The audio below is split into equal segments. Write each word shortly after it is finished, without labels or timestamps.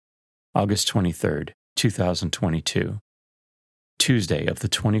August 23rd, 2022, Tuesday of the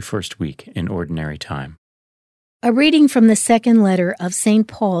 21st week in Ordinary Time. A reading from the second letter of St.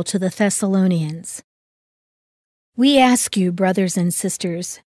 Paul to the Thessalonians. We ask you, brothers and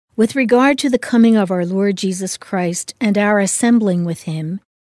sisters, with regard to the coming of our Lord Jesus Christ and our assembling with him,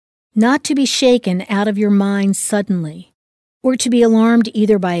 not to be shaken out of your minds suddenly, or to be alarmed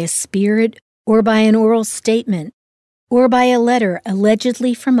either by a spirit or by an oral statement, or by a letter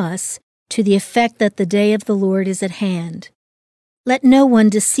allegedly from us, to the effect that the day of the Lord is at hand. Let no one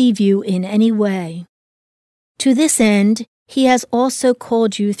deceive you in any way. To this end, he has also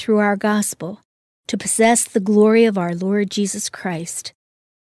called you through our gospel, to possess the glory of our Lord Jesus Christ.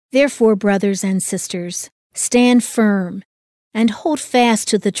 Therefore, brothers and sisters, stand firm, and hold fast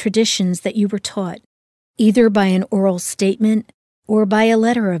to the traditions that you were taught, either by an oral statement or by a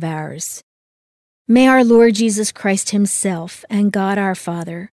letter of ours. May our Lord Jesus Christ himself and God our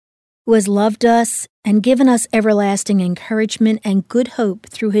Father, who has loved us and given us everlasting encouragement and good hope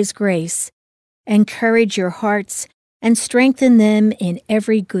through his grace, encourage your hearts and strengthen them in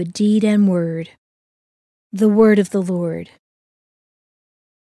every good deed and word. The word of the Lord.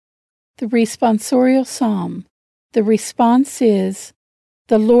 The responsorial psalm. The response is,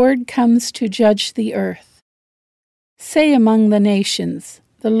 "The Lord comes to judge the earth." Say among the nations,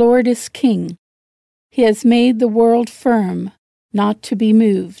 "The Lord is king. He has made the world firm, not to be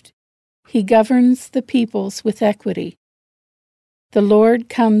moved. He governs the peoples with equity. The Lord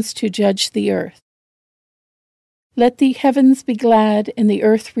comes to judge the earth." Let the heavens be glad and the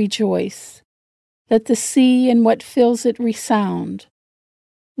earth rejoice. Let the sea and what fills it resound.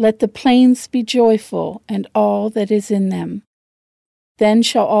 Let the plains be joyful and all that is in them. Then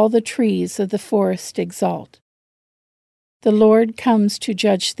shall all the trees of the forest exult. The Lord comes to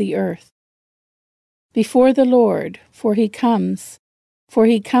judge the earth. Before the Lord, for he comes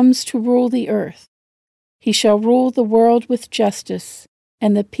to rule the earth. He shall rule the world with justice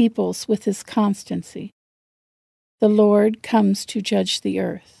and the peoples with his constancy. The Lord comes to judge the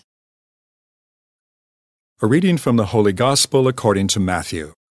earth. A reading from the Holy Gospel according to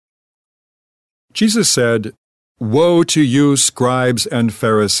Matthew. Jesus said, "Woe to you, scribes and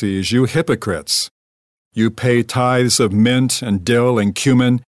Pharisees, you hypocrites! You pay tithes of mint and dill and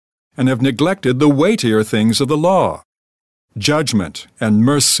cumin, and have neglected the weightier things of the law, judgment and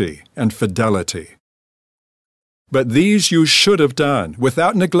mercy and fidelity. But these you should have done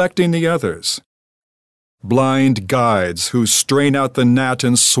without neglecting the others. Blind guides who strain out the gnat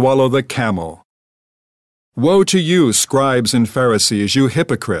and swallow the camel. Woe to you, scribes and Pharisees, you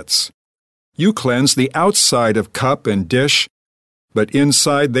hypocrites! You cleanse the outside of cup and dish, but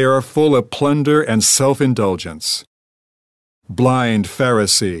inside they are full of plunder and self-indulgence. Blind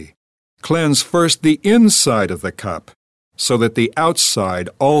Pharisee! Cleanse first the inside of the cup, so that the outside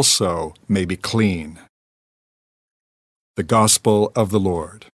also may be clean." The Gospel of the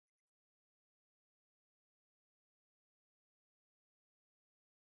Lord.